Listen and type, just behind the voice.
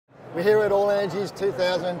We're here at All Energies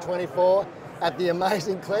 2024 at the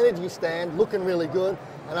amazing Clenergy stand, looking really good,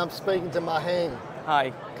 and I'm speaking to Maheen.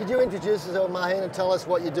 Hi. Could you introduce yourself, Maheen, and tell us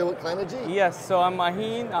what you do at Clenergy? Yes, so I'm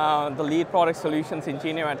Maheen, the lead product solutions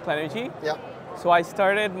engineer at Clenergy. Yep. So I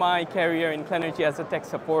started my career in Clenergy as a tech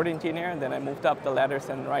support engineer, and then I moved up the ladders,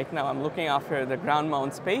 and right now I'm looking after the ground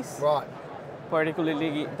mount space. Right.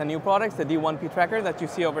 Particularly the new products, the D1P tracker that you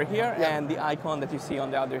see over here, Yep. and the icon that you see on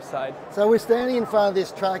the other side. So we're standing in front of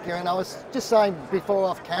this tracker, and I was just saying before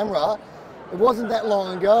off camera, it wasn't that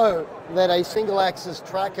long ago that a single axis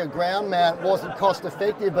tracker ground mount wasn't cost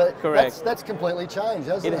effective, but Correct. that's completely changed,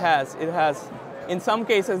 hasn't it? It has. In some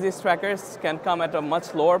cases, these trackers can come at a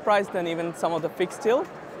much lower price than even some of the fixed tilt.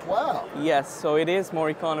 Wow. Yes, so it is more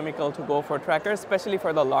economical to go for trackers, especially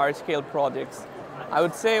for the large scale projects. I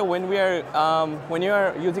would say when you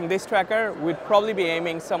are using this tracker, we'd probably be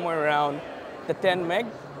aiming somewhere around the 10 meg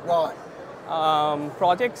Right.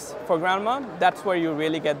 projects for ground mount. That's where you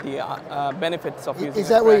really get the benefits of using. Is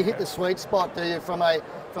that where you hit the sweet spot, do you, from like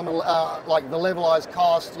the levelized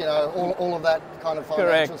cost, you know, all of that kind of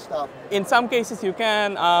financial stuff? In some cases, you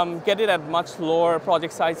can get it at much lower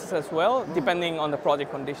project sizes as well, depending on the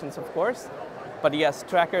project conditions, of course. But yes,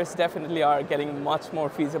 trackers definitely are getting much more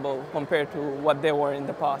feasible compared to what they were in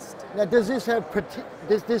the past. Now, does this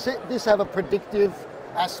have a predictive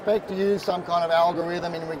aspect? Do you use some kind of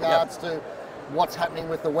algorithm in regards to what's happening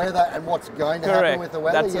with the weather and what's going to happen with the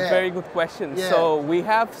weather? That's a very good question. Yeah. So we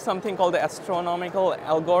have something called the astronomical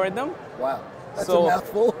algorithm. Wow, that's a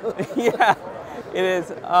mouthful. Yeah, it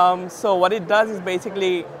is. So what it does is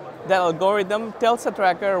basically the algorithm tells the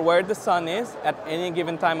tracker where the sun is at any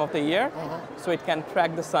given time of the year, so it can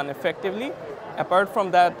track the sun effectively. Apart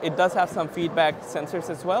from that, it does have some feedback sensors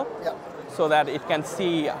as well, so that it can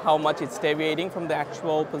see how much it's deviating from the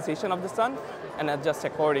actual position of the sun and adjust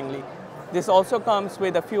accordingly. This also comes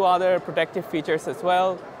with a few other protective features as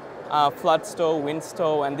well, flood stow, wind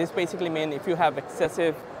stow, and this basically means if you have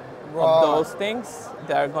excessive of those things,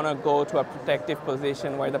 they're going to go to a protective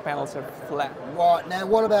position where the panels are flat. Right, now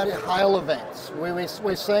what about hail events?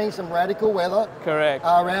 We're seeing some radical weather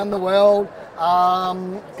around the world.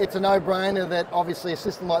 It's a no-brainer that obviously a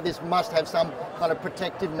system like this must have some kind of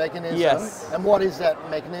protective mechanism. Yes. And what is that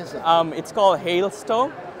mechanism? It's called hail stow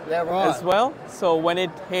as well. So when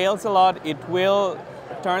it hails a lot, it will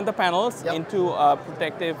turn the panels into a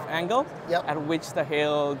protective angle at which the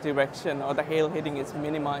hail direction or the hail hitting is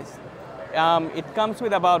minimized. It comes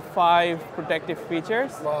with about 5 protective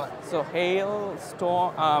features. Right. So hail,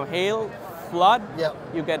 storm, hail, flood,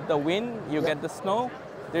 you get the wind, you get the snow.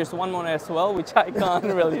 There's one more as well, which I can't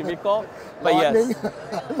really recall. But Lightning? yes,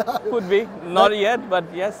 no. Could be. Not yet, but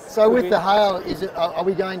yes. So with the hail, are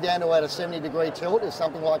we going down to about a 70-degree tilt or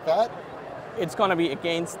something like that? It's going to be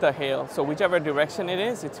against the hail. So whichever direction it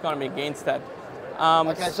is, it's going to be against that.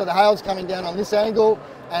 Okay, so the hail's coming down on this angle,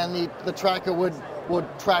 and the tracker would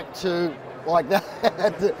track to like that.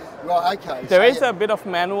 Right, okay. There is a bit of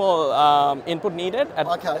manual input needed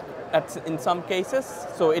in some cases.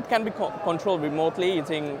 So it can be controlled remotely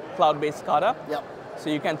using cloud-based SCADA. Yep. So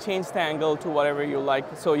you can change the angle to whatever you like.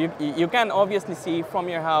 So you can obviously see from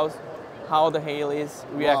your house how the hail is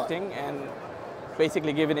reacting and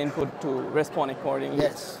basically give it input to respond accordingly.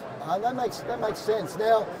 Yes, that makes sense.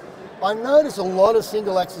 Now, I notice a lot of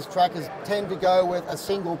single axis trackers tend to go with a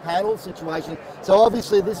single panel situation. So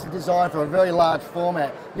obviously this is designed for a very large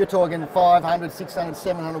format. You're talking 500, 600,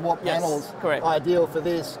 700 watt panels. Correct. Ideal for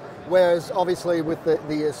this. Whereas obviously with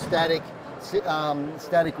the static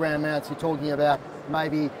ground mounts, you're talking about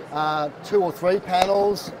maybe 2 or 3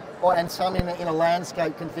 panels, and some in a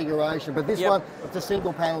landscape configuration. But this one, it's a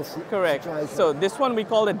single panel situation. So this one we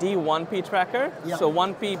call the D1P tracker. So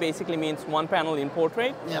 1P basically means one panel in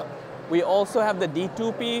portrait. We also have the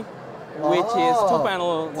D2P, which is 2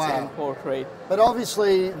 panels in portrait. But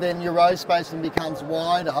obviously then your row spacing becomes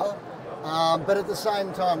wider. But at the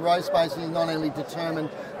same time, row spacing is not only determined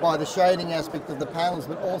by the shading aspect of the panels,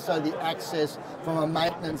 but also the access from a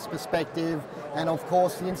maintenance perspective and of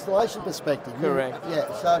course the installation perspective. Correct.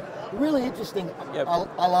 Yeah, so really interesting.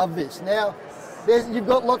 I love this. Now, you've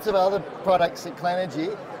got lots of other products at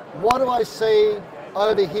Clenergy. What do I see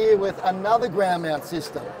over here with another ground mount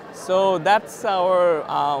system? So that's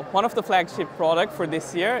our one of the flagship product for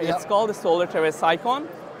this year. It's called the Solar Terrace Icon.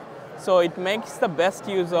 So it makes the best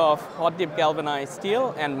use of hot dip galvanized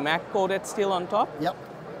steel and MAC coated steel on top.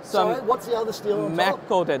 So what's the other steel on top? MAC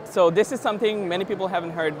coated. So this is something many people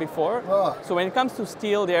haven't heard before. So when it comes to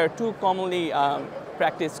steel, there are 2 commonly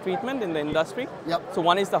practiced treatment in the industry. So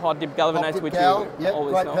one is the hot dip galvanized, which you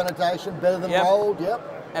always great know. penetration, better than rolled.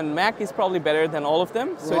 and MAC is probably better than all of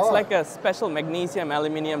them. So it's like a special magnesium,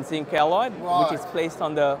 aluminium, zinc alloy, which is placed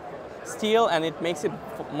on the steel, and it makes it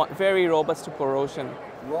very robust to corrosion.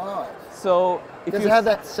 Right. So does it have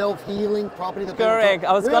that self-healing property? That correct.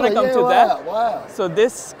 I was going to come to wow, that. Wow. So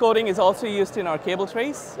this coating is also used in our cable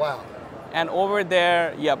trays. Wow. And over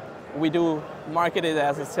there, yep, we do market it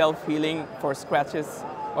as a self-healing for scratches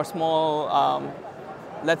or small.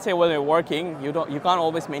 Let's say when you're working, you can't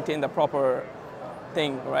always maintain the proper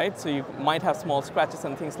thing, right? So you might have small scratches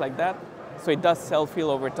and things like that. So it does self-heal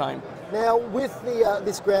over time. Now, with the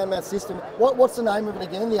this ground mount system, what's the name of it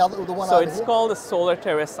again? The one. So over it's here? called the Solar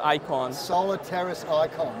Terrace Icon. Solar Terrace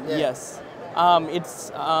Icon. Yeah. Yes,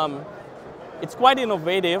 it's quite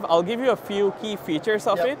innovative. I'll give you a few key features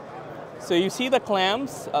of it. So you see the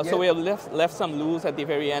clamps. So we have left some loose at the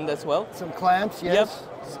very end as well. Some clamps, yes. Yep.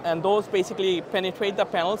 And those basically penetrate the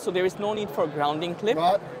panel, so there is no need for grounding clip.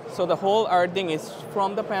 Right. So the whole earthing is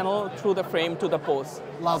from the panel through the frame to the post.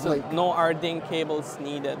 Lovely. So no earthing cables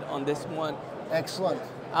needed on this one. Excellent.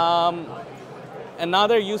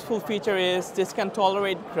 Another useful feature is this can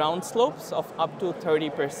tolerate ground slopes of up to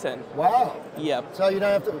 30%. Wow. Yep. So you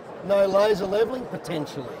don't have to, no laser leveling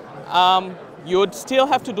potentially. You would still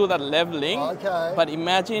have to do that leveling, okay. But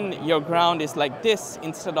imagine your ground is like this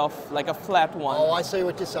instead of like a flat one. Oh, I see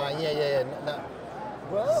what you're saying. Yeah. No.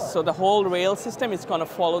 Wow. So the whole rail system is going to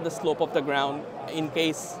follow the slope of the ground in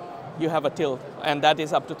case you have a tilt, and that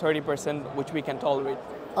is up to 30%, which we can tolerate.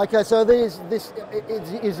 Okay, so is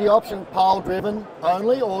the option pile driven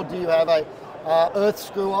only, or do you have a earth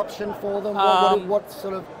screw option for them? What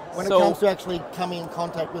sort of, when it comes to actually coming in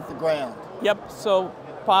contact with the ground? Yep, so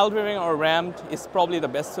pile driven or rammed is probably the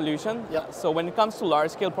best solution. Yep. So when it comes to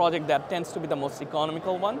large scale project, that tends to be the most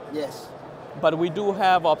economical one. Yes. But we do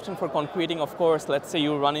have option for concreting, of course. Let's say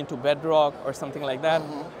you run into bedrock or something like that.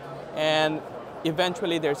 Mm-hmm. And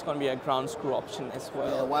eventually there's going to be a ground screw option as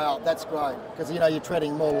well. Yeah, wow, that's great, because you're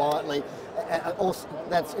treading more lightly. Also,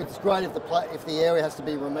 it's great if the area has to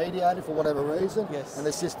be remediated for whatever reason, yes, and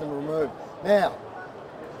the system removed. Now,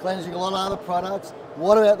 Clenergy, a lot of other products.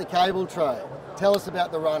 What about the cable tray? Tell us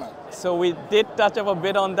about the runner. So we did touch up a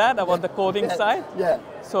bit on that, about the coating side. Yeah.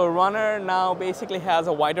 So runner now basically has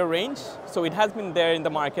a wider range. So it has been there in the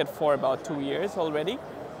market for about 2 years already.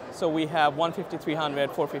 So we have 150,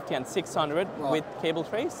 300, 450, and 600 with cable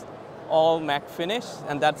trays, all MAC finish,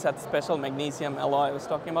 and that's that special magnesium alloy I was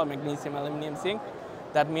talking about, magnesium, aluminium, zinc.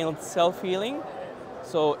 That means self-healing.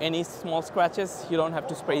 So any small scratches, you don't have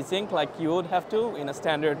to spray zinc like you would have to in a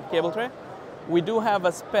standard cable tray. We do have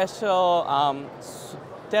a special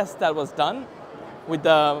test that was done with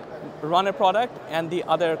the runner product and the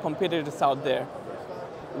other competitors out there.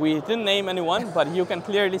 We didn't name anyone, but you can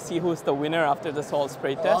clearly see who's the winner after the salt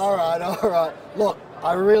spray test. All right. Look,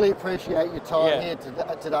 I really appreciate your time here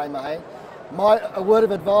today, Maheen. A word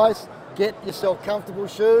of advice, get yourself comfortable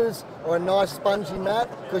shoes or a nice spongy mat,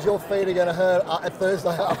 because your feet are going to hurt at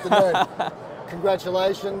Thursday afternoon.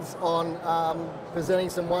 Congratulations on presenting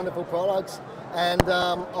some wonderful products, and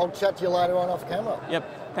I'll chat to you later on off camera.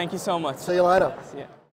 Yep, thank you so much. See you later. Yeah.